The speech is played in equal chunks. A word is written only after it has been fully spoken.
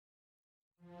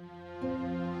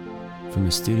From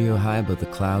a studio high above the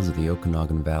clouds of the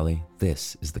Okanagan Valley,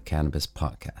 this is the Cannabis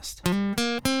Podcast.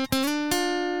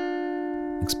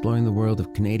 Exploring the world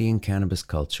of Canadian cannabis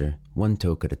culture, one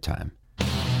toke at a time.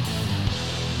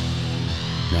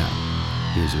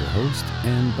 Now, here's your host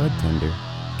and bud tender,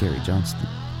 Gary Johnston.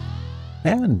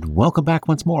 And welcome back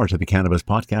once more to the Cannabis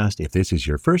Podcast. If this is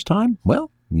your first time,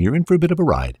 well, you're in for a bit of a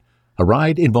ride. A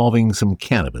ride involving some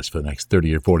cannabis for the next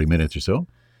 30 or 40 minutes or so.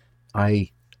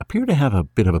 I appear to have a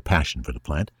bit of a passion for the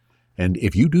plant, and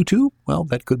if you do too, well,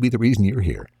 that could be the reason you're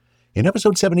here. In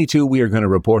episode 72, we are going to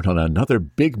report on another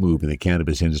big move in the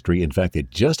cannabis industry. In fact, it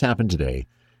just happened today,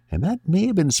 and that may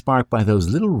have been sparked by those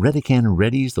little Redecan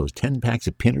Reddies, those 10 packs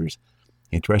of pinners.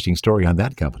 Interesting story on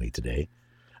that company today.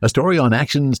 A story on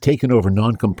actions taken over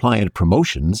non-compliant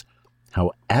promotions,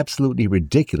 how absolutely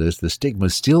ridiculous the stigma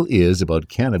still is about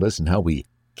cannabis and how we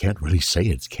can't really say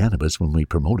it's cannabis when we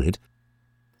promote it.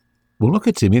 We'll look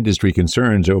at some industry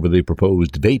concerns over the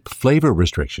proposed vape flavor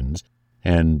restrictions,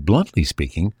 and bluntly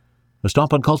speaking, a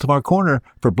stop on Cultivar Corner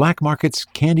for Black Market's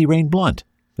Candy Rain Blunt.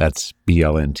 That's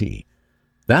BLNT.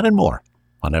 That and more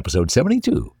on episode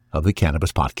 72 of the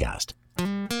Cannabis Podcast.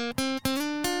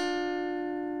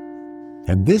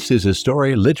 And this is a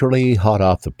story literally hot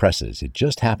off the presses. It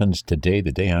just happens today,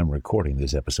 the day I'm recording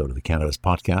this episode of the Cannabis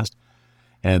Podcast.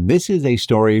 And this is a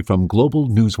story from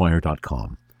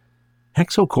globalnewswire.com.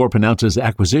 Hexo Corp announces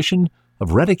acquisition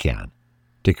of Redecan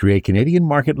to create Canadian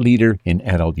market leader in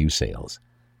adult use sales.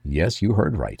 Yes, you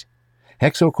heard right.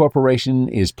 Hexo Corporation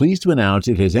is pleased to announce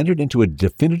it has entered into a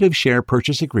definitive share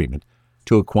purchase agreement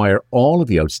to acquire all of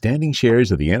the outstanding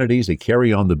shares of the entities that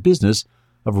carry on the business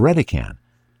of Redecan,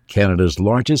 Canada's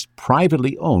largest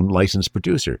privately owned licensed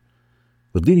producer.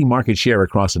 With leading market share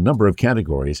across a number of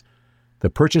categories, the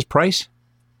purchase price,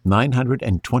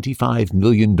 $925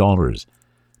 million,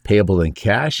 payable in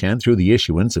cash and through the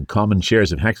issuance of common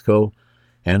shares of Hexco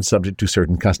and subject to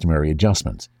certain customary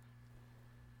adjustments.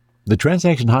 The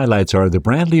transaction highlights are the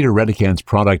brand leader Redecan's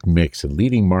product mix and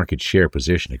leading market share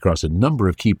position across a number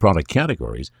of key product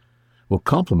categories will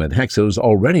complement Hexo's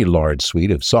already large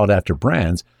suite of sought-after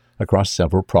brands across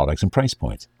several products and price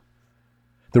points.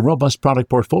 The robust product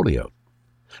portfolio.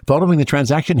 Following the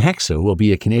transaction, Hexo will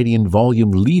be a Canadian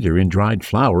volume leader in dried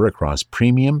flower across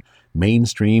premium,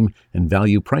 mainstream, and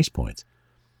value price points.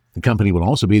 The company will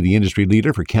also be the industry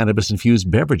leader for cannabis-infused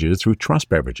beverages through Trust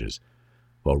Beverages,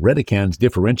 while Redecan's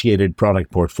differentiated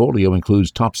product portfolio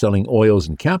includes top-selling oils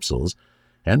and capsules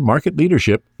and market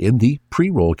leadership in the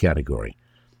pre-roll category.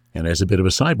 And as a bit of a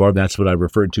sidebar, that's what I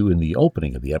referred to in the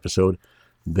opening of the episode,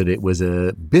 that it was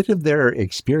a bit of their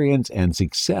experience and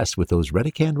success with those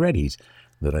Redecan Reddies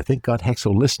that I think got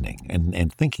Hexo listening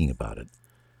and thinking about it.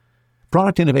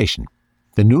 Product innovation.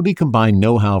 The newly combined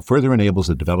know-how further enables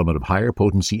the development of higher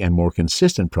potency and more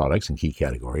consistent products in key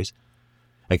categories.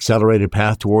 Accelerated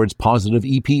path towards positive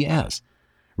EPS.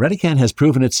 Redecan has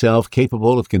proven itself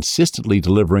capable of consistently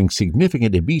delivering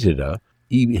significant EBITDA.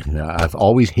 I've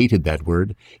always hated that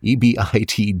word.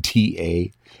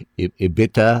 EBITDA.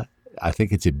 EBITDA. I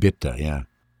think it's EBITDA, yeah.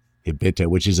 EBITDA,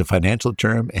 which is a financial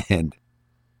term. And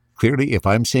clearly, if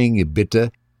I'm saying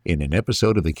EBITDA in an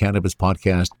episode of the Cannabis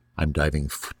Podcast, I'm diving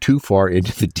too far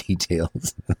into the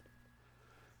details.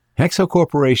 Hexo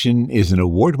Corporation is an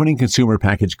award-winning consumer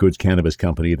packaged goods cannabis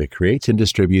company that creates and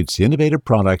distributes innovative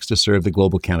products to serve the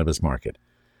global cannabis market.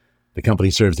 The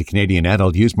company serves the Canadian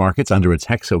adult use markets under its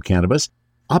Hexo Cannabis,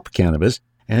 Up Cannabis,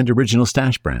 and Original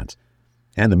Stash brands,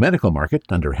 and the medical market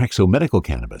under Hexo Medical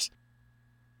Cannabis.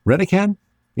 Redecan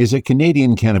is a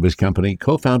Canadian cannabis company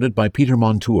co-founded by Peter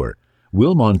Montour,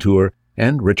 Will Montour,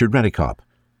 and Richard Redekop.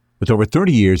 With over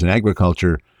 30 years in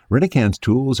agriculture, Redecan's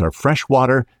tools are fresh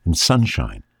water and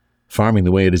sunshine, farming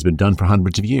the way it has been done for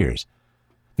hundreds of years.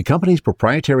 The company's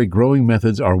proprietary growing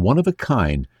methods are one of a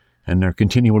kind and are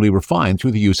continually refined through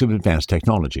the use of advanced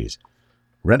technologies.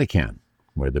 Redecan,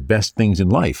 where the best things in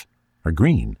life are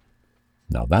green.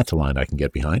 Now that's a line I can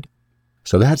get behind.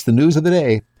 So that's the news of the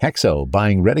day. Hexo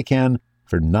buying Redecan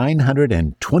for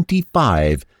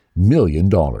 $925 million.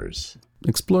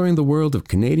 Exploring the world of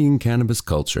Canadian cannabis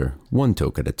culture, one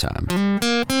toke at a time.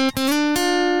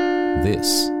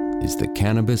 This is the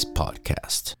Cannabis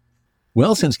Podcast.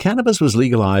 Well, since cannabis was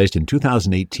legalized in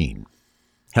 2018,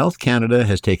 Health Canada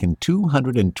has taken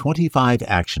 225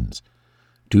 actions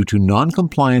due to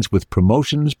non-compliance with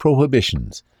promotions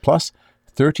prohibitions, plus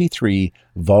 33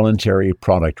 voluntary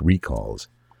product recalls.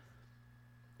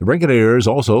 The regulators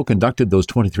also conducted those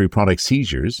 23 product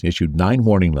seizures, issued 9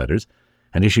 warning letters,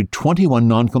 and issued 21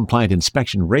 non-compliant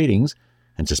inspection ratings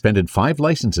and suspended 5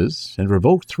 licenses and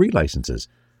revoked 3 licenses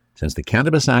since the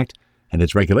Cannabis Act and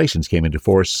its regulations came into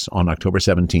force on October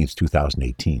 17,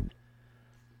 2018.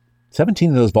 17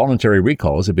 of those voluntary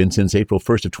recalls have been since April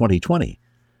 1st of 2020.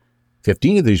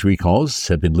 15 of these recalls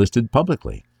have been listed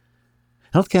publicly.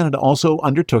 Health Canada also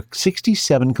undertook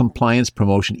 67 compliance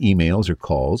promotion emails or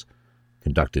calls,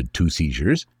 conducted 2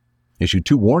 seizures, issued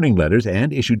 2 warning letters,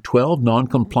 and issued 12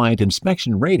 non-compliant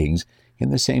inspection ratings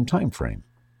in the same time frame.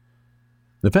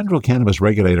 The federal cannabis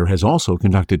regulator has also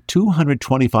conducted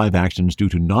 225 actions due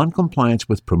to non-compliance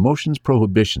with promotions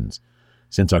prohibitions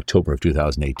since October of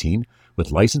 2018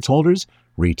 with license holders,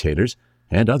 retailers,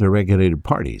 and other regulated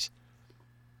parties.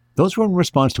 Those were in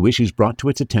response to issues brought to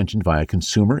its attention via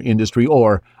consumer, industry,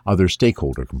 or other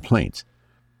stakeholder complaints.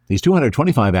 These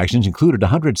 225 actions included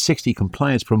 160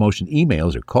 compliance promotion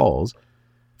emails or calls,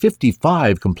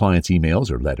 55 compliance emails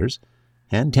or letters,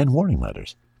 and 10 warning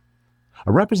letters.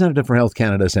 A representative for Health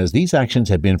Canada says these actions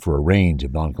have been for a range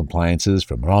of non-compliances,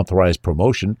 from unauthorized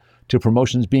promotion to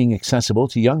promotions being accessible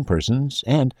to young persons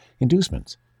and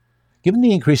inducements. Given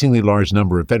the increasingly large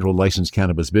number of federal licensed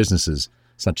cannabis businesses,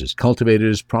 such as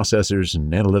cultivators, processors,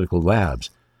 and analytical labs,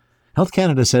 Health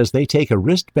Canada says they take a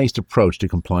risk-based approach to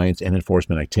compliance and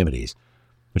enforcement activities,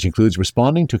 which includes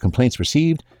responding to complaints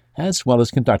received as well as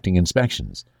conducting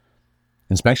inspections.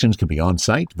 Inspections can be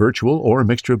on-site, virtual, or a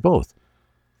mixture of both.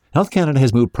 Health Canada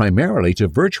has moved primarily to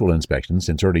virtual inspections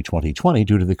since early 2020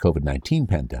 due to the COVID-19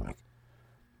 pandemic.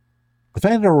 The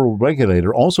federal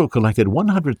regulator also collected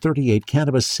 138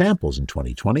 cannabis samples in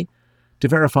 2020 to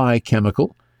verify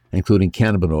chemical, including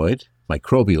cannabinoid,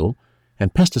 microbial,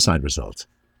 and pesticide results.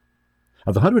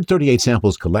 Of the 138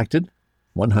 samples collected,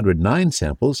 109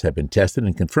 samples have been tested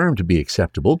and confirmed to be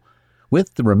acceptable,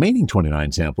 with the remaining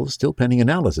 29 samples still pending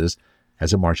analysis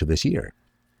as of March of this year.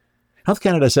 Health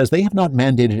Canada says they have not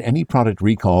mandated any product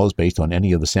recalls based on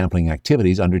any of the sampling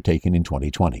activities undertaken in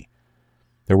 2020.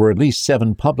 There were at least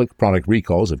 7 public product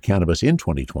recalls of cannabis in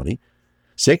 2020,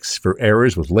 6 for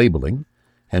errors with labeling,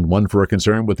 and 1 for a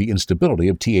concern with the instability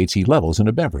of THC levels in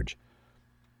a beverage.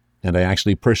 And I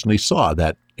actually personally saw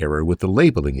that error with the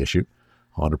labeling issue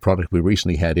on a product we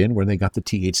recently had in where they got the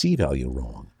THC value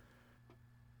wrong.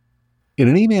 In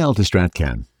an email to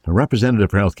StratCan, a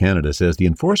representative for Health Canada says the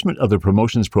enforcement of the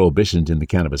promotions prohibitions in the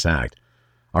Cannabis Act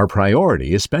are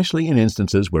priority, especially in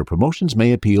instances where promotions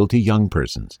may appeal to young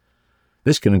persons.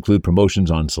 This can include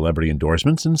promotions on celebrity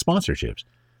endorsements and sponsorships.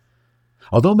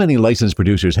 Although many licensed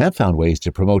producers have found ways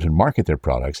to promote and market their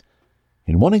products,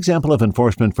 in one example of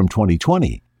enforcement from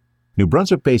 2020, New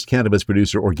Brunswick-based cannabis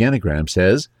producer Organigram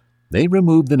says they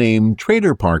removed the name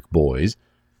Trailer Park Boys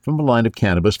from a line of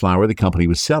cannabis flower the company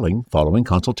was selling following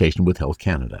consultation with Health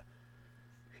Canada.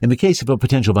 In the case of a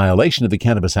potential violation of the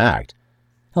Cannabis Act,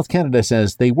 Health Canada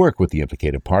says they work with the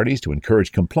implicated parties to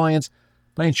encourage compliance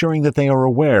by ensuring that they are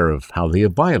aware of how they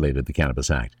have violated the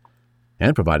Cannabis Act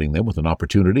and providing them with an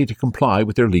opportunity to comply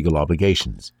with their legal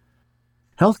obligations.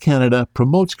 Health Canada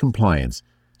promotes compliance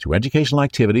through educational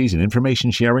activities and information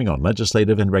sharing on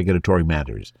legislative and regulatory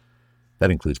matters.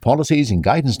 That includes policies and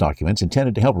guidance documents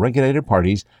intended to help regulated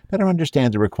parties better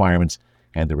understand the requirements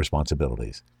and their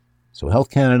responsibilities. So Health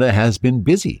Canada has been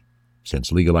busy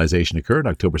since legalization occurred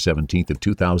October 17th of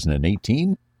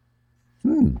 2018.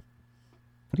 What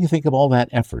do you think of all that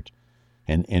effort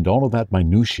and all of that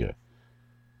minutia?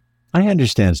 I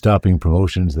understand stopping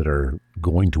promotions that are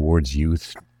going towards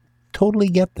youth. Totally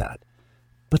get that.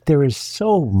 But there is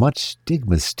so much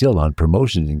stigma still on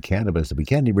promotions in cannabis that we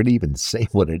can't really even say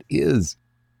what it is.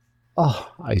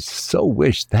 Oh, I so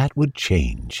wish that would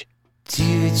change.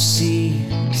 THC,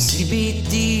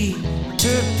 CBD,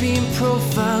 terpene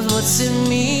profiles, what's in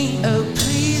me? Oh,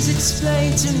 please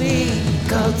explain to me.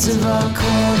 Cultivar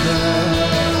Corner,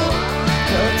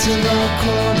 Cultivar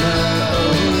Corner,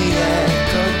 oh yeah.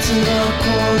 Cultivar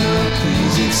Corner,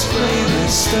 please explain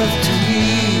this stuff to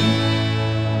me.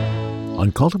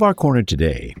 On Cultivar Corner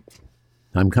today,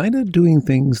 I'm kind of doing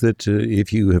things that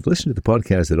if you have listened to the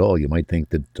podcast at all, you might think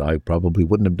that I probably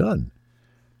wouldn't have done.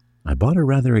 I bought a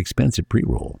rather expensive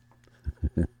pre-roll.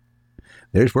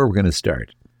 There's where we're going to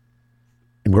start.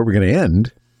 And where we're going to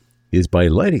end is by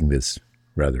lighting this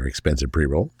rather expensive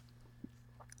pre-roll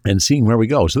and seeing where we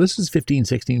go. So this is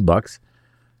 $15-16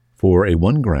 for a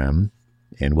 1 gram.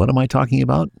 And what am I talking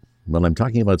about? Well, I'm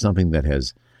talking about something that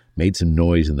has made some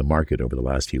noise in the market over the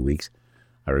last few weeks.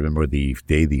 I remember the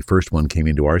day the first one came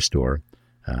into our store.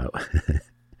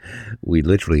 We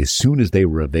literally, as soon as they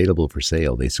were available for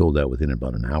sale, they sold out within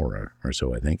about an hour or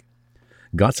so, I think.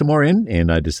 Got some more in,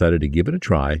 and I decided to give it a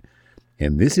try.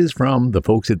 And this is from the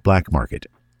folks at Black Market.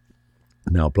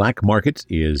 Now, Black Market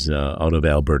is out of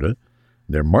Alberta.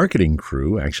 Their marketing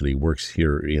crew actually works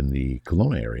here in the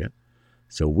Kelowna area.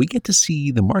 So we get to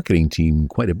see the marketing team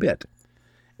quite a bit.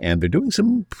 And they're doing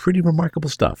some pretty remarkable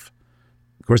stuff.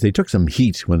 Of Of course, they took some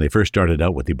heat when they first started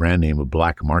out with the brand name of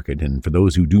Black Market. And for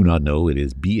those who do not know, it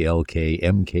is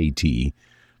BLKMKT.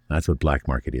 That's what Black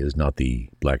Market is, not the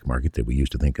black market that we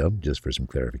used to think of, just for some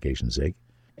clarification's sake.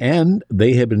 And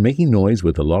they have been making noise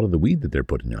with a lot of the weed that they're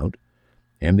putting out.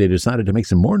 And they decided to make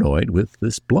some more noise with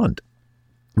this blunt.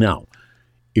 Now,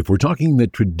 if we're talking the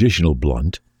traditional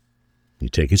blunt, you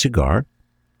take a cigar,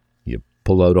 you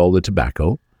pull out all the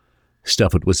tobacco,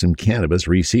 stuff it with some cannabis,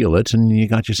 reseal it, and you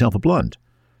got yourself a blunt.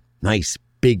 Nice,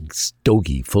 big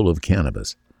stogie full of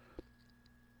cannabis.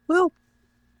 Well,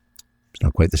 it's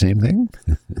not quite the same thing.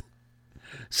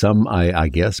 Some, I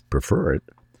guess, prefer it.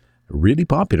 Really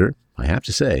popular, I have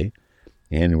to say.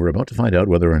 And we're about to find out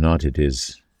whether or not it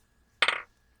is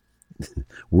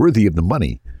worthy of the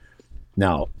money.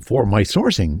 Now, for my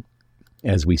sourcing,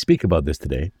 as we speak about this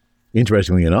today,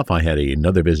 interestingly enough, I had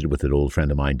another visit with an old friend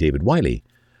of mine, David Wiley,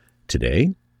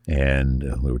 today, and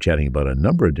we were chatting about a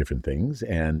number of different things.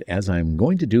 And as I'm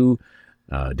going to do,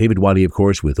 David Wiley, of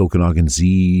course, with Okanagan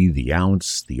Z, the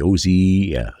Ounce, the OZ,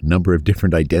 a number of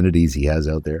different identities he has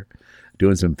out there,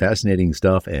 doing some fascinating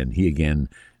stuff. And he, again,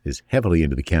 is heavily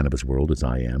into the cannabis world, as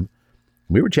I am.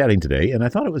 We were chatting today, and I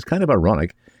thought it was kind of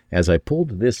ironic as I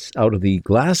pulled this out of the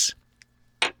glass.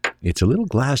 It's a little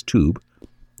glass tube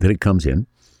that it comes in.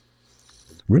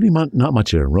 Really not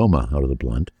much aroma out of the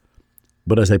blunt.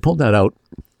 But as I pulled that out,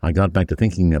 I got back to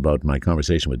thinking about my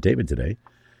conversation with David today,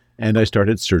 and I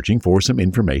started searching for some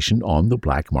information on the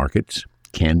Black Market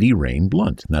Candy Rain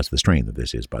Blunt. And that's the strain that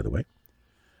this is, by the way.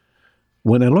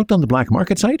 When I looked on the Black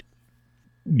Market site,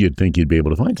 you'd think you'd be able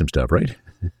to find some stuff, right?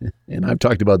 And I've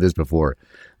talked about this before.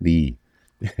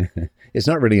 It's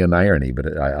not really an irony,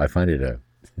 but I find it a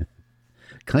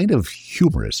kind of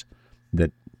humorous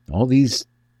that all these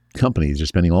companies are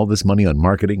spending all this money on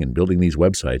marketing and building these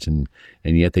websites, and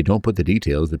yet they don't put the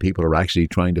details that people are actually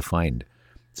trying to find.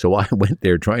 So I went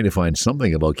there trying to find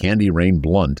something about Candy Rain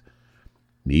Blunt,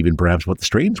 even perhaps what the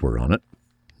strains were on it.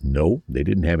 No, they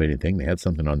didn't have anything. They had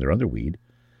something on their other weed,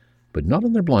 but not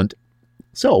on their blunt.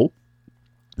 So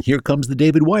here comes the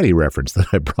David Wiley reference that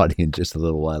I brought in just a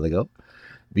little while ago.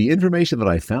 The information that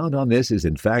I found on this is,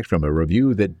 in fact, from a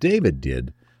review that David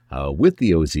did with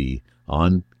the OZ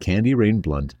on Candy Rain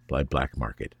Blunt by Black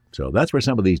Market. So that's where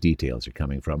some of these details are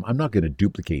coming from. I'm not going to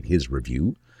duplicate his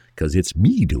review because it's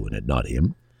me doing it, not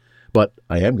him. But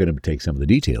I am going to take some of the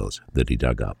details that he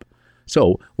dug up.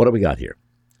 So what do we got here?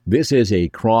 This is a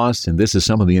cross, and this is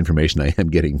some of the information I am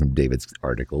getting from David's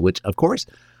article, which, of course,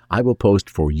 I will post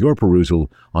for your perusal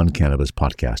on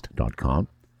cannabispodcast.com.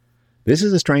 This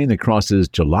is a strain that crosses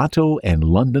gelato and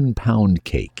London pound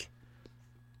cake.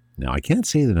 Now, I can't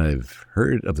say that I've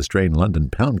heard of the strain London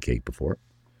pound cake before.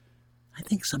 I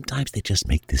think sometimes they just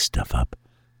make this stuff up.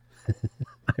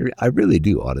 I really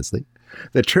do, honestly.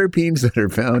 The terpenes that are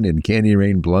found in Candy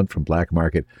Rain Blunt from Black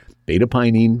Market: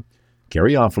 beta-pinene,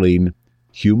 caryophyllene,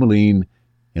 humulene,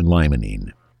 and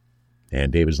limonene.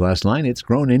 And David's last line, it's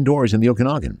grown indoors in the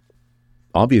Okanagan.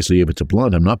 Obviously, if it's a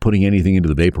blunt, I'm not putting anything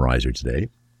into the vaporizer today.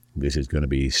 This is going to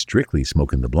be strictly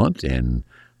smoking the blunt, and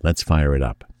let's fire it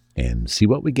up and see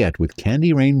what we get with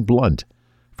Candy Rain Blunt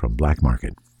from Black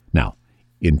Market. Now,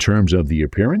 in terms of the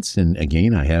appearance, and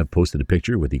again, I have posted a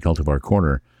picture with the cultivar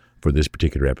corner for this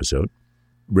particular episode.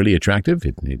 Really attractive.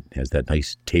 It has that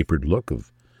nice tapered look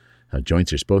of how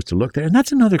joints are supposed to look there. And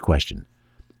that's another question.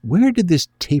 Where did this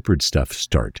tapered stuff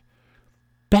start?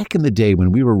 Back in the day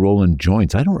when we were rolling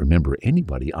joints, I don't remember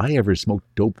anybody I ever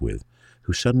smoked dope with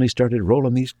who suddenly started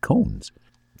rolling these cones.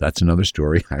 That's another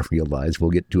story. I realize we'll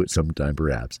get to it sometime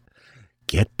perhaps.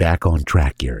 Get back on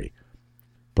track, Gary.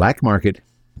 Black Market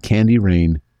Candy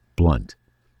Rain Blunt.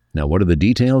 Now, what are the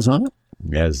details on it?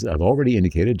 As I've already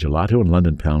indicated, gelato and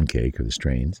London pound cake are the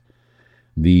strains.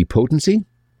 The potency,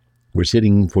 we're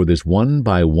sitting for this 1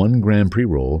 by 1 gram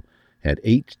pre-roll at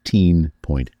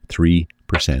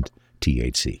 18.3%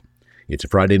 THC. It's a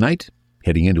Friday night,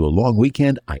 heading into a long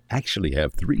weekend. I actually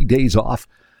have 3 days off.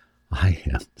 I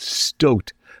am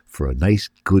stoked for a nice,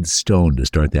 good stone to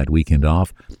start that weekend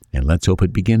off, and let's hope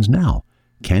it begins now.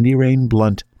 Candy Rain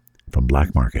Blunt from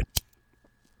Black Market.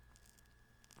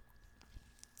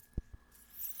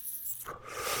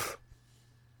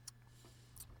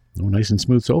 Oh, nice and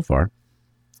smooth so far.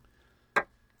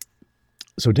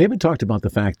 So David talked about the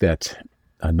fact that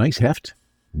a nice heft,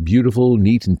 beautiful,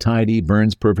 neat and tidy,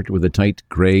 burns perfect with a tight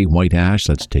gray white ash.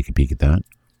 Let's take a peek at that.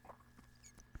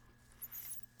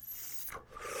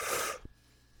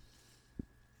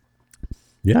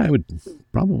 Yeah, I would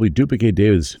probably duplicate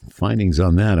David's findings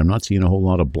on that. I'm not seeing a whole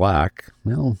lot of black.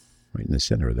 Well, right in the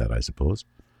center of that, I suppose.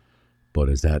 But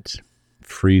as that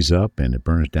frees up and it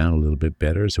burns down a little bit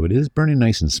better, so it is burning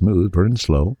nice and smooth, burning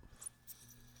slow.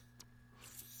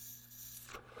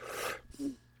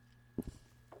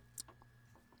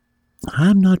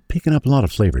 I'm not picking up a lot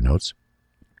of flavor notes.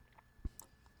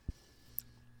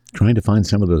 Trying to find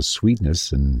some of the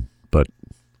sweetness, but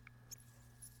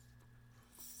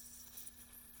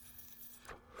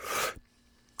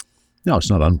no, it's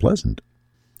not unpleasant.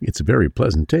 It's a very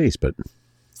pleasant taste, but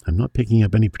I'm not picking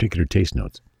up any particular taste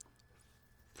notes.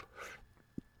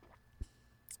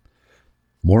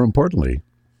 More importantly,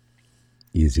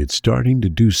 is it starting to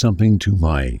do something to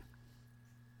my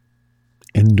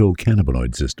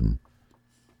endocannabinoid system?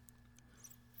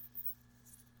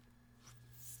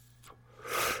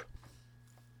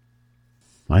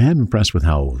 I am impressed with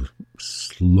how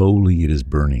slowly it is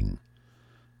burning.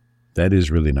 That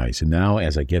is really nice. And now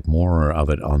as I get more of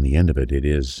it on the end of it, it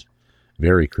is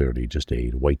very clearly just a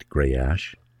white-gray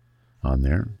ash on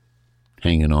there,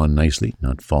 hanging on nicely,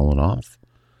 not falling off.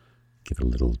 Give it a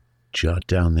little jut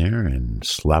down there and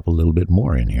slap a little bit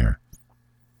more in here.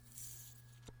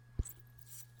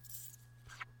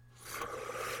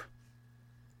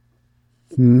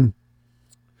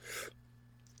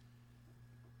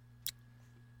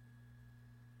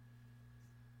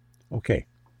 Okay,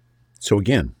 so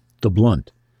again, the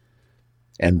blunt.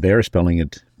 And they're spelling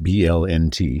it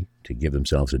BLNT to give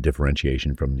themselves a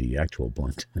differentiation from the actual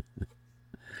blunt.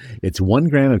 It's 1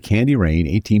 gram of Candy Rain,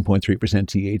 18.3%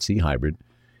 THC hybrid,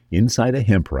 inside a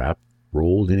hemp wrap,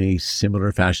 rolled in a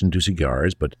similar fashion to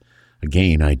cigars, but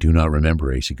again, I do not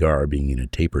remember a cigar being in a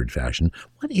tapered fashion.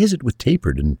 What is it with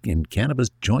tapered in cannabis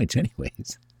joints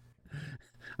anyways?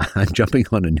 I'm jumping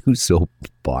on a new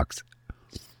soapbox,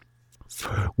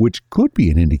 which could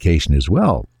be an indication as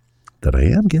well that I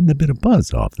am getting a bit of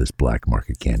buzz off this black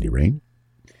market Candy Rain.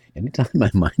 Anytime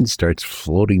my mind starts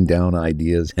floating down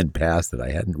ideas and paths that I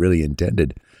hadn't really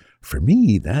intended, for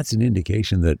me, that's an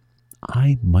indication that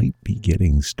I might be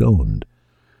getting stoned.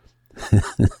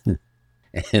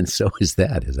 And so is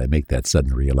that as I make that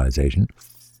sudden realization.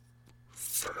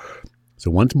 So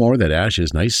once more, that ash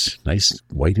is nice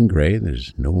white and gray.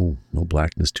 There's no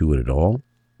blackness to it at all.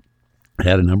 I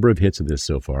had a number of hits of this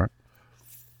so far.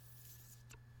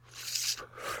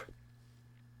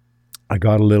 I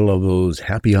got a little of those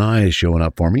happy eyes showing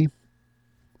up for me.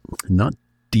 Not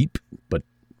deep, but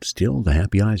still the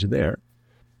happy eyes are there.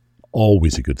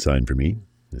 Always a good sign for me,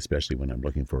 especially when I'm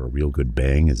looking for a real good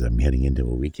bang as I'm heading into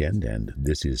a weekend, and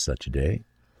this is such a day.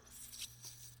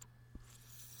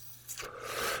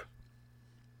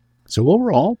 So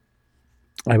overall,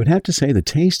 I would have to say the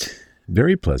taste,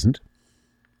 very pleasant.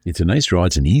 It's a nice draw.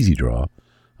 It's an easy draw.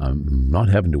 I'm not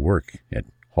having to work at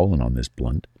hauling on this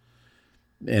blunt.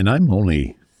 And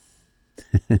I've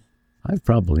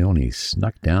probably only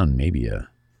snuck down maybe a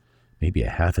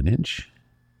half an inch,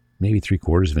 maybe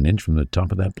 3/4 of an inch from the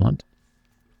top of that blunt.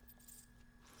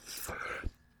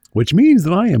 Which means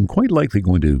that I am quite likely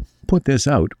going to put this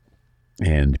out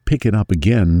and pick it up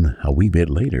again a wee bit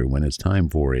later when it's time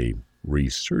for a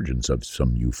resurgence of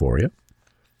some euphoria.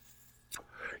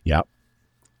 Yeah,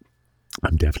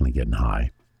 I'm definitely getting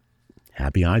high.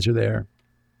 Happy eyes are there,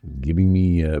 giving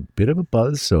me a bit of a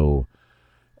buzz,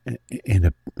 and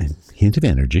a hint of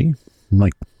energy. I'm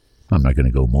not going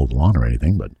to go mow the lawn or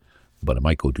anything, but I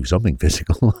might go do something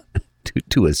physical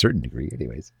to a certain degree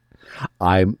anyways.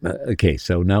 Okay,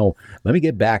 so now let me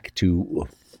get back to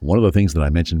one of the things that I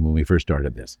mentioned when we first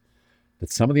started this.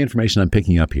 That some of the information I'm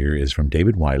picking up here is from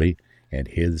David Wiley and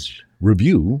his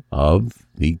review of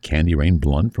the Candy Rain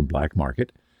blunt from Black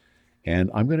Market.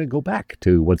 And I'm going to go back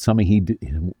to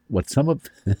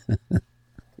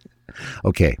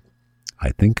Okay, I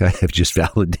think I have just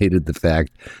validated the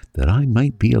fact that I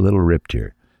might be a little ripped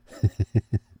here.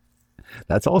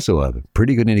 That's also a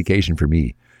pretty good indication for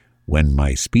me when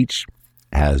my speech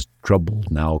has trouble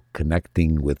now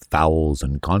connecting with vowels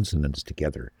and consonants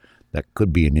together. That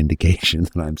could be an indication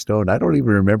that I'm stoned. I don't even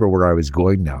remember where I was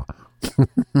going now.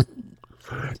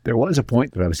 There was a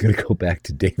point that I was going to go back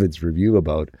to David's review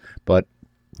about, but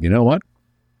you know what?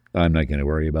 I'm not going to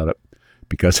worry about it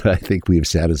because I think we've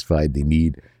satisfied the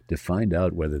need to find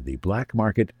out whether the Black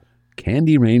Market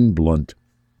Candy Rain blunt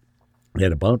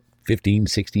at about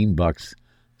 $15-16,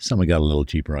 some got a little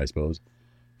cheaper, I suppose,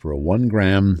 for a 1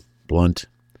 gram blunt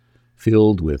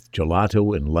filled with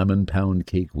gelato and lemon pound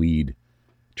cake weed,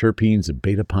 terpenes of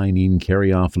beta-pinene,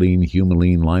 caryophyllene,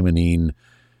 humulene, limonene,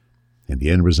 and the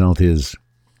end result is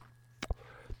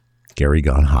Gary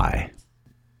gone high.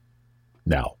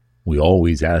 Now, we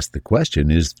always ask the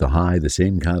question, is the high the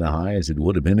same kind of high as it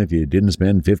would have been if you didn't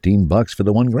spend $15 for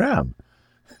the 1 gram?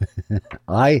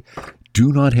 I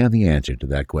do not have the answer to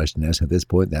that question, as at this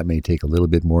point that may take a little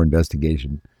bit more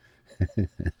investigation.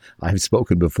 I've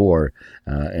spoken before,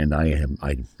 and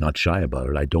I'm not shy about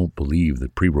it. I don't believe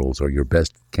that pre-rolls are your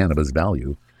best cannabis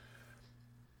value.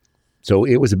 So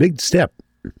it was a big step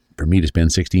for me to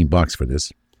spend $16 for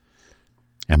this.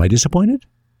 Am I disappointed?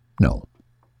 No.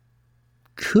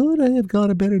 Could I have got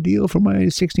a better deal for my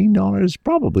 $16?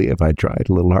 Probably, if I tried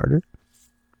a little harder.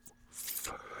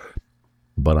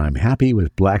 But I'm happy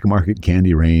with Black Market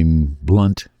Candy Rain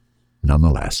Blunt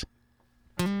nonetheless.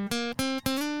 From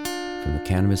the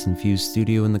cannabis-infused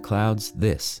studio in the clouds,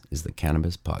 this is the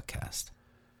Cannabis Podcast.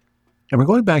 And we're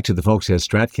going back to the folks at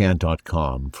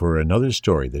stratcan.com for another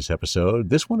story this episode.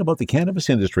 This one about the cannabis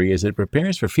industry as it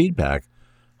prepares for feedback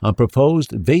on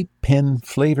proposed vape pen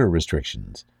flavor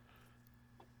restrictions.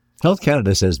 Health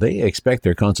Canada says they expect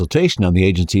their consultation on the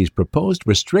agency's proposed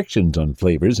restrictions on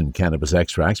flavors and cannabis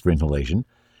extracts for inhalation,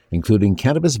 including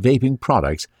cannabis vaping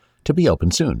products, to be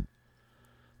open soon.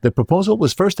 The proposal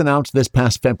was first announced this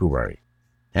past February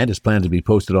and is planned to be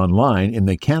posted online in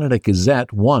the Canada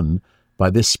Gazette 1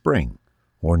 by this spring,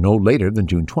 or no later than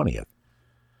June 20th.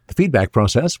 The feedback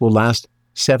process will last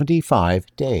 75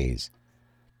 days.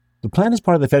 The plan is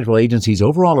part of the federal agency's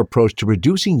overall approach to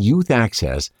reducing youth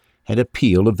access and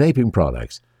appeal of vaping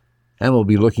products, and will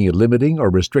be looking at limiting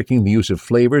or restricting the use of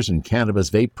flavors in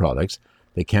cannabis vape products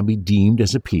that can be deemed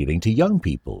as appealing to young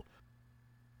people.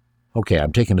 Okay,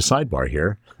 I'm taking a sidebar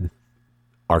here.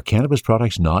 Are cannabis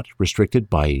products not restricted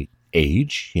by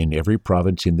age in every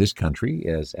province in this country?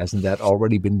 Hasn't that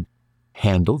already been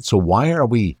handled? So why are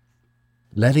we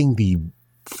letting the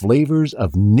flavors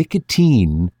of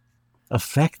nicotine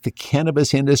affect the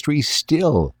cannabis industry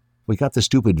still? We got the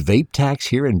stupid vape tax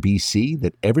here in BC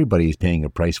that everybody is paying a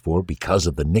price for because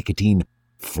of the nicotine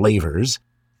flavors.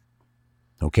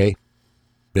 Okay,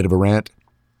 bit of a rant.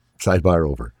 Sidebar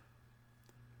over.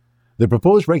 The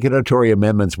proposed regulatory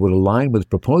amendments would align with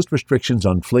proposed restrictions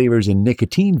on flavors in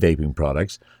nicotine vaping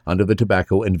products under the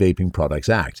Tobacco and Vaping Products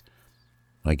Act.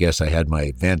 I guess I had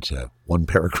my vent one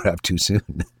paragraph too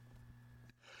soon.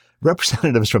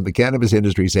 Representatives from the cannabis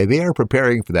industry say they are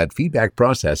preparing for that feedback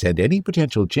process and any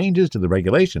potential changes to the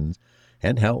regulations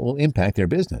and how it will impact their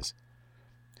business.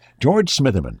 George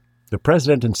Smitherman, the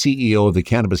president and CEO of the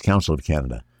Cannabis Council of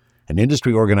Canada, an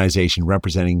industry organization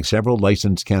representing several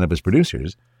licensed cannabis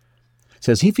producers,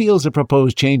 says he feels the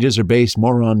proposed changes are based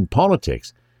more on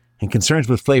politics and concerns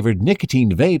with flavored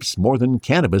nicotine vapes more than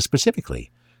cannabis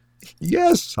specifically.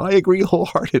 Yes, I agree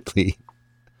wholeheartedly.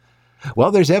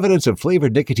 While there's evidence of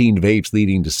flavored nicotine vapes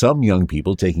leading to some young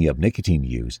people taking up nicotine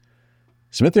use,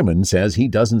 Smitherman says he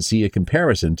doesn't see a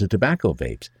comparison to tobacco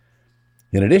vapes.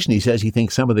 In addition, he says he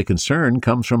thinks some of the concern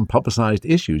comes from publicized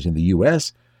issues in the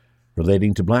U.S.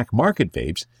 relating to black market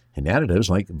vapes and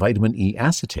additives like vitamin E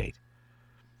acetate.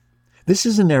 This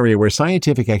is an area where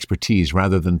scientific expertise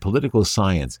rather than political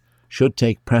science should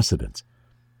take precedence,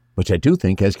 which I do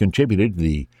think has contributed to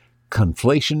the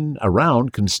conflation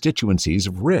around constituencies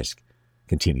of risk,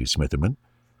 continues Smitherman.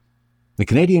 The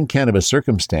Canadian cannabis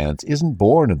circumstance isn't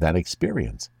born of that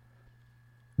experience.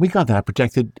 We got that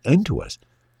projected into us.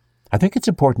 I think it's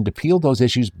important to peel those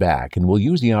issues back, and we'll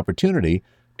use the opportunity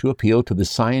to appeal to the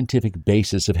scientific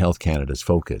basis of Health Canada's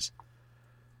focus.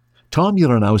 Tom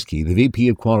Ulanowski, the VP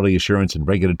of Quality Assurance and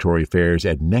Regulatory Affairs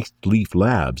at Next Leaf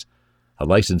Labs, a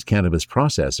licensed cannabis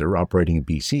processor operating in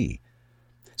BC,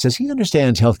 says he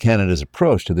understands Health Canada's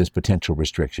approach to this potential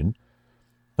restriction,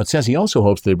 but says he also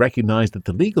hopes they recognize that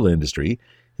the legal industry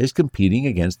is competing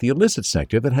against the illicit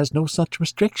sector that has no such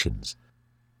restrictions.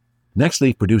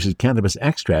 Nextleaf produces cannabis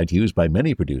extract used by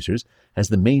many producers as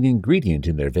the main ingredient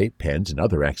in their vape pens and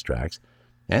other extracts,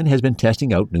 and has been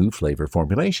testing out new flavor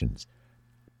formulations.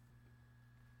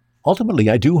 Ultimately,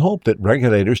 I do hope that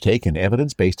regulators take an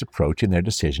evidence-based approach in their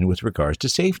decision with regards to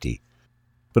safety,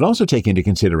 but also take into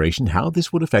consideration how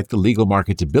this would affect the legal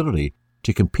market's ability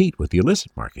to compete with the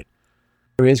illicit market.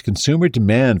 There is consumer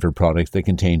demand for products that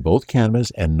contain both cannabis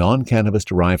and non-cannabis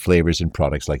derived flavors in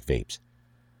products like vapes.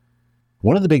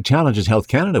 One of the big challenges Health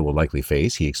Canada will likely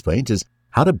face, he explains, is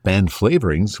how to ban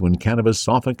flavorings when cannabis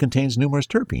often contains numerous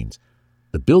terpenes,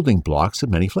 the building blocks of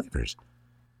many flavors.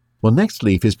 Well,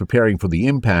 Nextleaf is preparing for the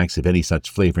impacts of any such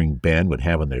flavoring ban would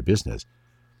have on their business.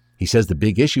 He says the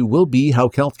big issue will be how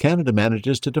Health Canada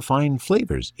manages to define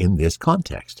flavors in this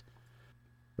context.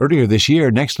 Earlier this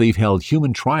year, Nextleaf held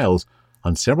human trials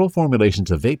on several formulations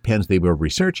of vape pens they were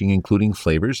researching, including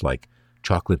flavors like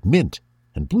chocolate mint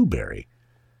and blueberry.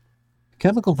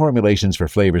 Chemical formulations for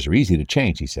flavors are easy to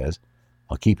change, he says,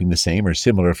 while keeping the same or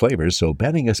similar flavors, so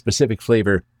banning a specific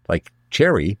flavor like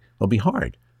cherry will be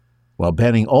hard, while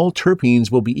banning all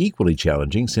terpenes will be equally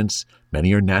challenging since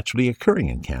many are naturally occurring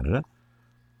in Canada.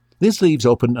 This leaves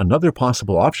open another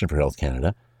possible option for Health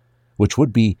Canada, which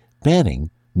would be banning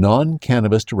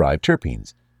non-cannabis derived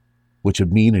terpenes, which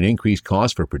would mean an increased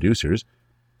cost for producers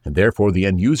and therefore the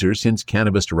end user, since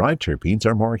cannabis-derived terpenes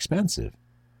are more expensive.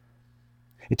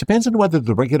 It depends on whether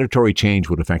the regulatory change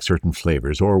would affect certain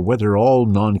flavors or whether all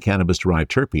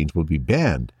non-cannabis-derived terpenes will be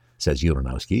banned, says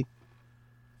Ulanowski.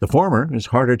 The former is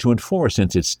harder to enforce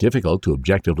since it's difficult to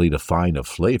objectively define a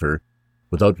flavor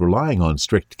without relying on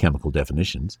strict chemical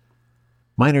definitions.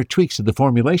 Minor tweaks to the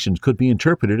formulations could be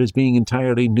interpreted as being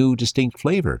entirely new, distinct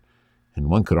flavor, and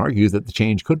one could argue that the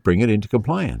change could bring it into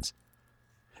compliance.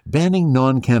 Banning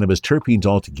non-cannabis terpenes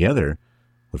altogether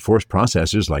would force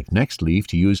processors like Nextleaf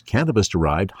to use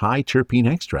cannabis-derived high-terpene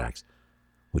extracts,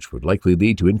 which would likely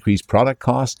lead to increased product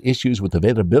cost, issues with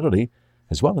availability,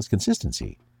 as well as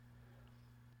consistency.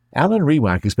 Alan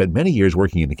Rewack has spent many years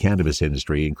working in the cannabis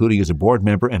industry, including as a board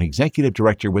member and executive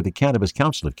director with the Cannabis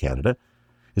Council of Canada,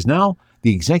 is now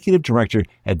the executive director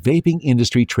at Vaping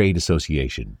Industry Trade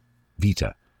Association,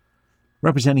 VITA,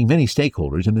 representing many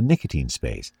stakeholders in the nicotine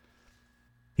space.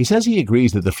 He says he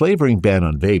agrees that the flavoring ban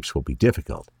on vapes will be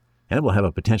difficult and will have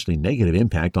a potentially negative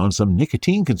impact on some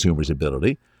nicotine consumers'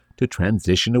 ability to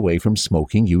transition away from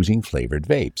smoking using flavored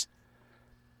vapes.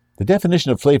 The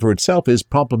definition of flavor itself is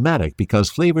problematic because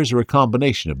flavors are a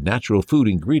combination of natural food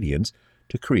ingredients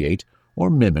to create or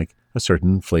mimic a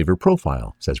certain flavor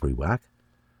profile, says Rewack.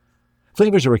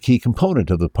 Flavors are a key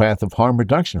component of the path of harm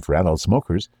reduction for adult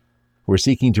smokers who are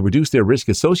seeking to reduce their risk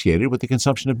associated with the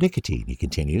consumption of nicotine, he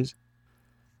continues.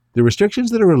 The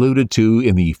restrictions that are alluded to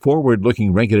in the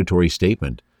forward-looking regulatory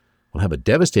statement will have a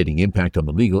devastating impact on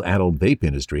the legal adult vape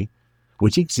industry,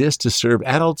 which exists to serve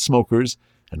adult smokers,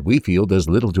 and we feel does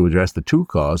little to address the true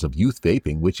cause of youth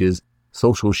vaping, which is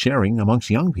social sharing amongst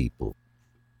young people.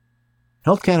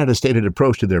 Health Canada's stated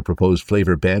approach to their proposed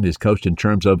flavor ban is couched in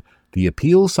terms of the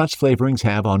appeal such flavorings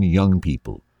have on young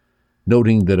people,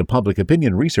 noting that a public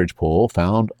opinion research poll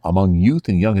found among youth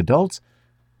and young adults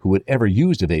who had ever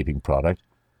used a vaping product,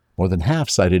 more than half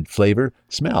cited flavor,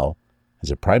 smell, as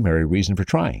a primary reason for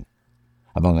trying.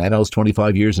 Among adults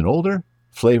 25 years and older,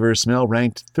 flavor, smell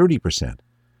ranked 30%,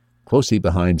 closely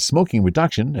behind smoking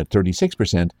reduction at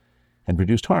 36% and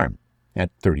reduced harm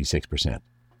at 36%.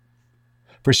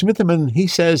 For Smitherman, he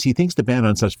says he thinks the ban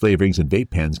on such flavorings in vape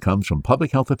pens comes from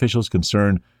public health officials'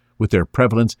 concern with their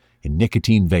prevalence in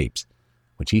nicotine vapes,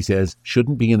 which he says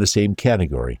shouldn't be in the same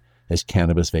category as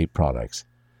cannabis vape products.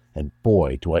 And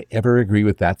boy, do I ever agree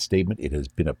with that statement. It has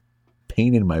been a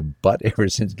pain in my butt ever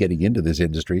since getting into this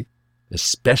industry,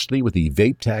 especially with the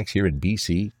vape tax here in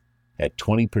BC at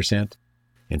 20%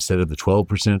 instead of the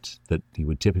 12% that you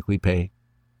would typically pay.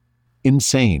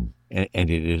 Insane. And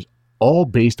it is all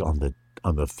based on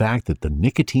the fact that the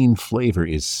nicotine flavor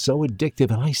is so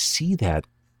addictive, and I see that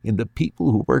in the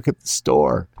people who work at the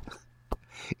store.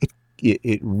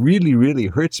 It really, really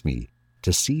hurts me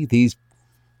to see these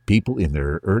people in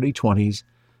their early 20s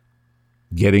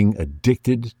getting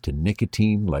addicted to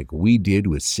nicotine like we did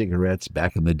with cigarettes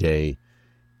back in the day,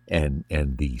 and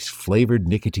these flavored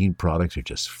nicotine products are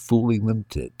just fooling them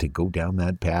to go down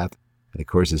that path. And of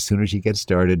course, as soon as you get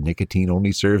started, nicotine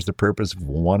only serves the purpose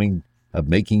of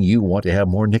making you want to have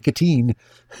more nicotine,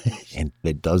 and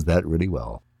it does that really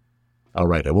well. All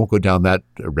right, I won't go down that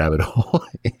rabbit hole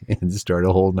and start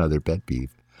a whole nother pet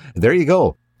peeve. There you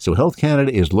go. So Health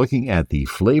Canada is looking at the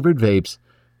flavored vapes,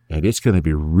 and it's going to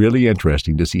be really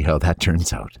interesting to see how that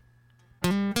turns out.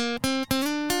 From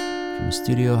a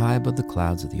studio high above the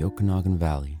clouds of the Okanagan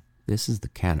Valley, this is the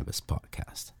Cannabis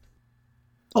Podcast.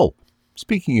 Oh,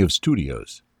 speaking of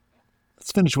studios,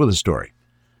 let's finish with a story.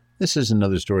 This is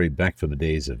another story back from the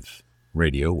days of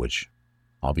radio, which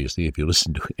obviously if you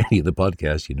listen to any of the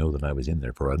podcasts, you know that I was in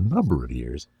there for a number of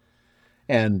years.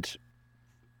 And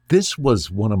this was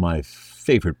one of my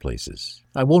favorite places.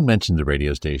 I won't mention the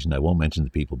radio station. I won't mention the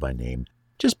people by name,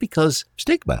 just because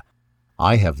stigma.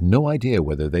 I have no idea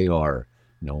whether they are,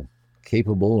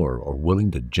 capable or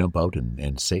willing to jump out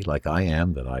and say like I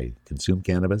am that I consume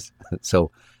cannabis.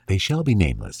 So they shall be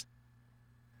nameless.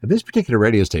 This particular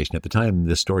radio station at the time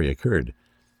this story occurred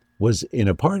was in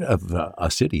a part of a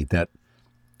city that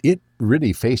it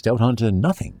really faced out onto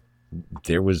nothing.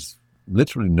 There was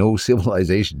literally no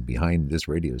civilization behind this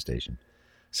radio station.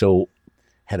 So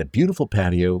had a beautiful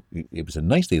patio. It was a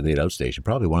nicely laid out station,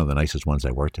 probably one of the nicest ones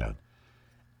I worked at.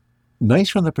 Nice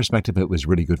from the perspective it was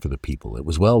really good for the people. It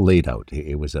was well laid out.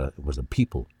 It was a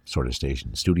people sort of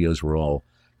station. The studios were all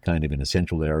kind of in a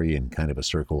central area in kind of a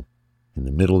circle. In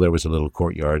the middle there was a little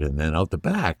courtyard, and then out the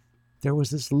back there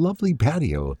was this lovely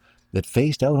patio that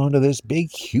faced out onto this big,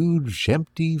 huge,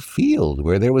 empty field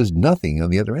where there was nothing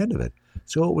on the other end of it.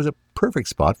 So it was a perfect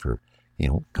spot for,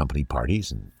 company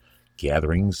parties and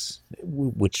gatherings,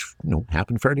 which,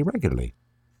 happened fairly regularly.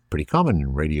 pretty common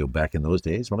in radio back in those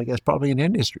days. Well, I guess probably in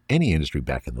any industry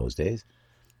back in those days.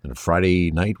 On a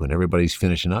Friday night when everybody's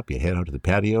finishing up, you head out to the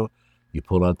patio, you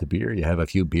pull out the beer, you have a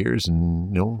few beers,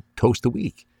 and, toast the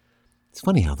week. It's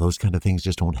funny how those kind of things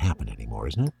just don't happen anymore,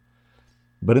 isn't it?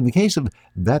 But in the case of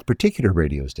that particular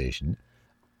radio station,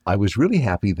 I was really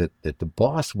happy that the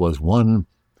boss was one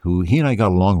who he and I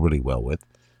got along really well with.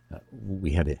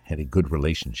 We had a good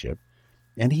relationship,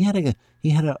 and he had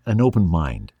an open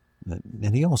mind,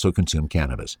 and he also consumed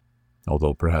cannabis,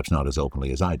 although perhaps not as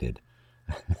openly as I did.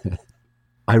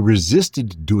 I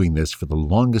resisted doing this for the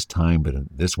longest time, but on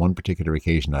this one particular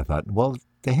occasion, I thought, well,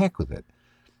 the heck with it.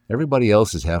 Everybody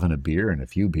else is having a beer and a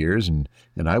few beers, and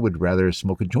I would rather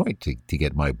smoke a joint to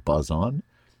get my buzz on.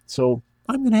 So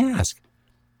I'm going to ask.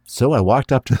 So I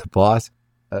walked up to the boss,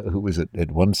 who was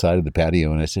at one side of the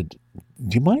patio, and I said,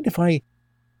 do you mind if I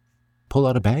pull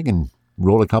out a bag and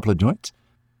roll a couple of joints?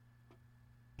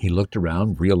 He looked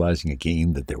around, realizing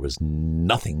again that there was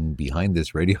nothing behind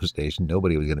this radio station.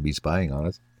 Nobody was going to be spying on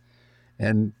us.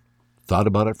 And thought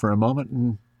about it for a moment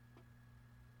and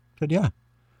said, yeah.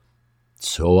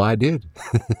 So I did.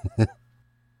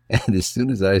 And as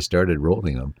soon as I started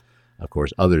rolling them, of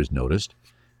course, others noticed.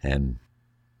 And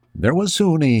there was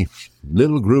soon a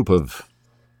little group of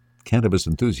cannabis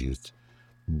enthusiasts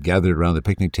gathered around the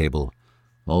picnic table,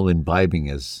 all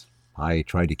imbibing as I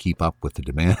tried to keep up with the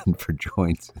demand for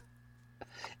joints.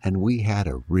 And we had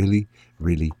a really,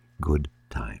 really good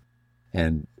time.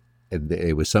 And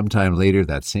it was sometime later,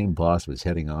 that same boss was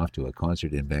heading off to a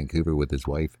concert in Vancouver with his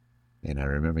wife. And I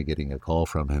remember getting a call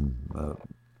from him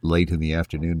late in the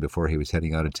afternoon before he was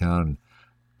heading out of town.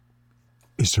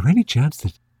 Is there any chance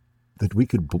that we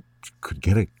could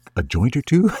get a joint or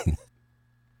two?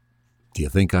 Do you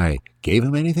think I gave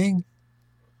him anything?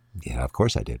 Yeah, of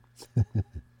course I did.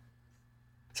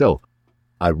 So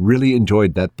I really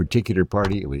enjoyed that particular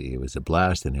party. It was a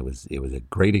blast, and it was a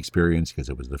great experience because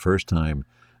it was the first time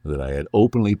that I had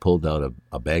openly pulled out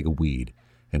a bag of weed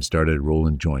and started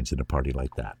rolling joints at a party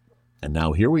like that. And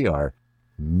now here we are,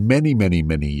 many, many,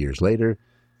 many years later,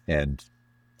 and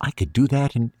I could do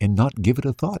that and not give it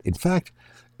a thought. In fact,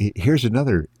 here's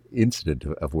another incident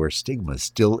of where stigma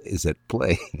still is at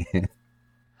play.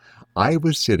 I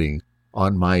was sitting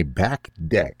on my back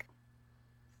deck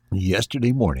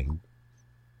yesterday morning,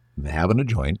 having a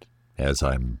joint, as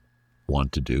I'm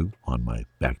wont to do on my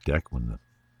back deck when the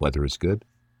weather is good.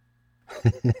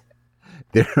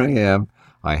 There I am.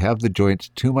 I have the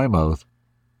joint to my mouth,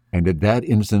 and at that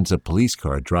instant, a police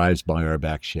car drives by our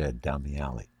back shed down the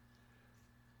alley.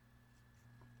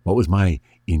 What was my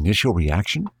initial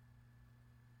reaction?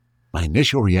 My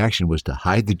initial reaction was to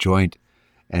hide the joint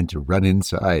and to run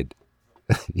inside.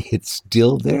 It's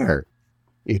still there.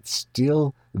 It's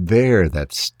still there,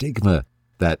 that stigma,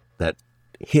 that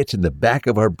hit in the back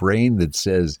of our brain that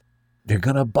says, they're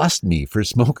going to bust me for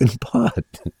smoking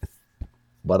pot.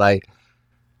 But I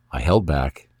held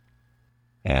back,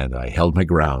 and I held my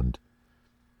ground.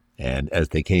 And as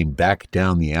they came back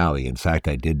down the alley, in fact,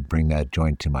 I did bring that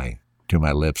joint to my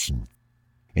lips and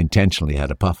intentionally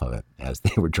had a puff of it as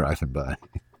they were driving by.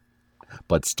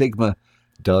 But stigma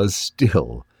does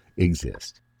still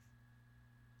exist.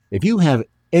 If you have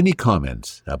any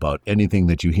comments about anything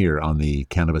that you hear on the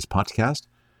Cannabis Podcast,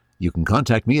 you can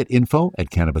contact me at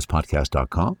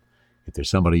info@cannabispodcast.com. If there's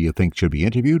somebody you think should be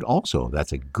interviewed, also,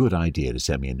 that's a good idea to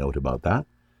send me a note about that.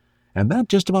 And that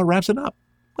just about wraps it up.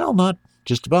 Well, not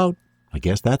just about. I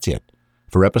guess that's it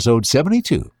for episode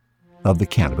 72 of the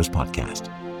Cannabis Podcast.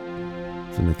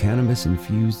 From the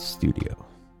cannabis-infused studio,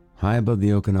 high above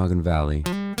the Okanagan Valley,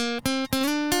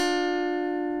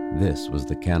 this was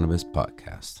the Cannabis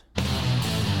Podcast.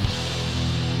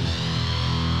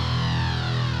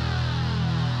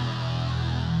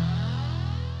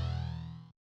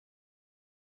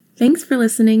 Thanks for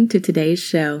listening to today's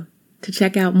show. To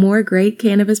check out more great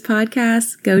cannabis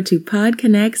podcasts, go to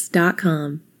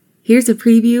podconnects.com. Here's a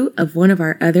preview of one of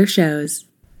our other shows.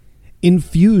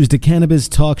 Infused, a cannabis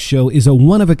talk show, is a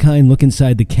one-of-a-kind look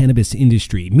inside the cannabis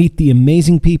industry. Meet the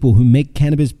amazing people who make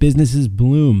cannabis businesses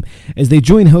bloom as they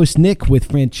join host Nick with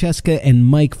Francesca and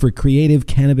Mike for creative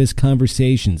cannabis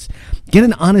conversations. Get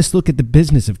an honest look at the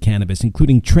business of cannabis,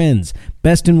 including trends,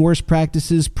 best and worst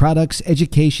practices, products,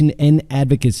 education, and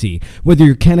advocacy. Whether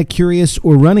you're canna curious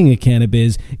or running a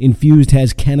cannabis, Infused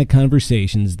has canna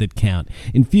conversations that count.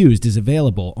 Infused is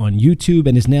available on YouTube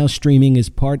and is now streaming as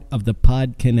part of the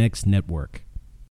PodConnects network.